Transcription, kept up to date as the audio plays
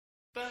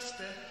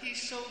Buster, he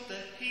sold the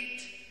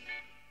heat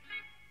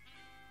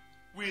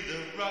with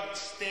a rock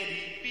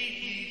steady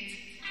beat.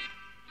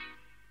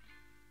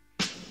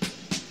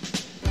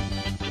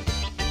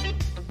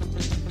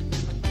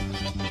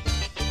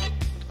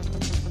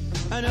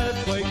 An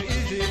earthquake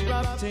is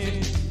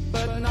erupting,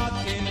 but not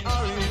in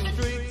Orange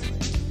Street.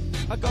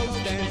 A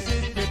ghost dance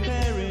is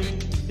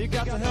preparing, you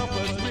got to help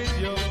us with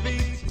your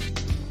feet.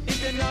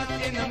 If you're not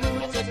in the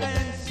mood to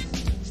dance,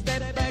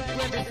 step back,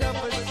 grab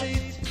yourself a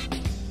seat.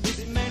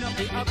 This may not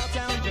be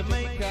uptown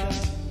Jamaica,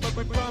 but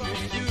we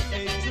promise you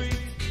a treat.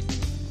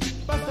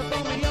 Buster,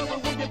 pull me over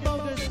with your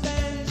bogus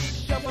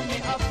dance, shuffle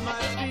me off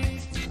my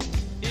feet.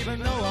 Even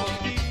though I'll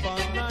keep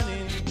on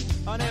running,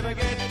 I'll never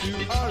get to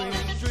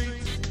Orange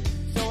Street.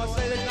 So I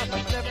say there's not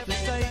much left to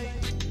say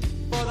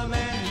for the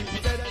man who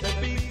set the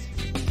beat.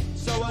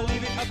 So I'll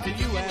leave it up to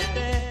you out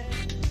there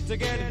to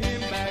get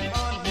him back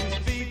on his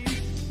feet.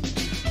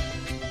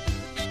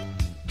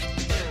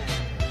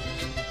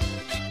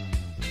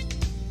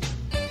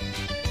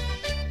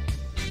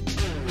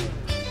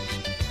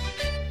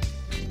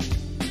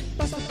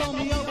 Buster, pull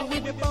me over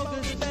with your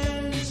bogus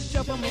dance,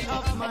 shuffle me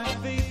off my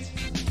feet.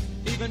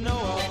 Even though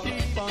I'll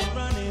keep on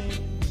running,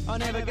 I'll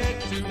never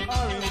get to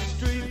Orange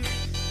Street.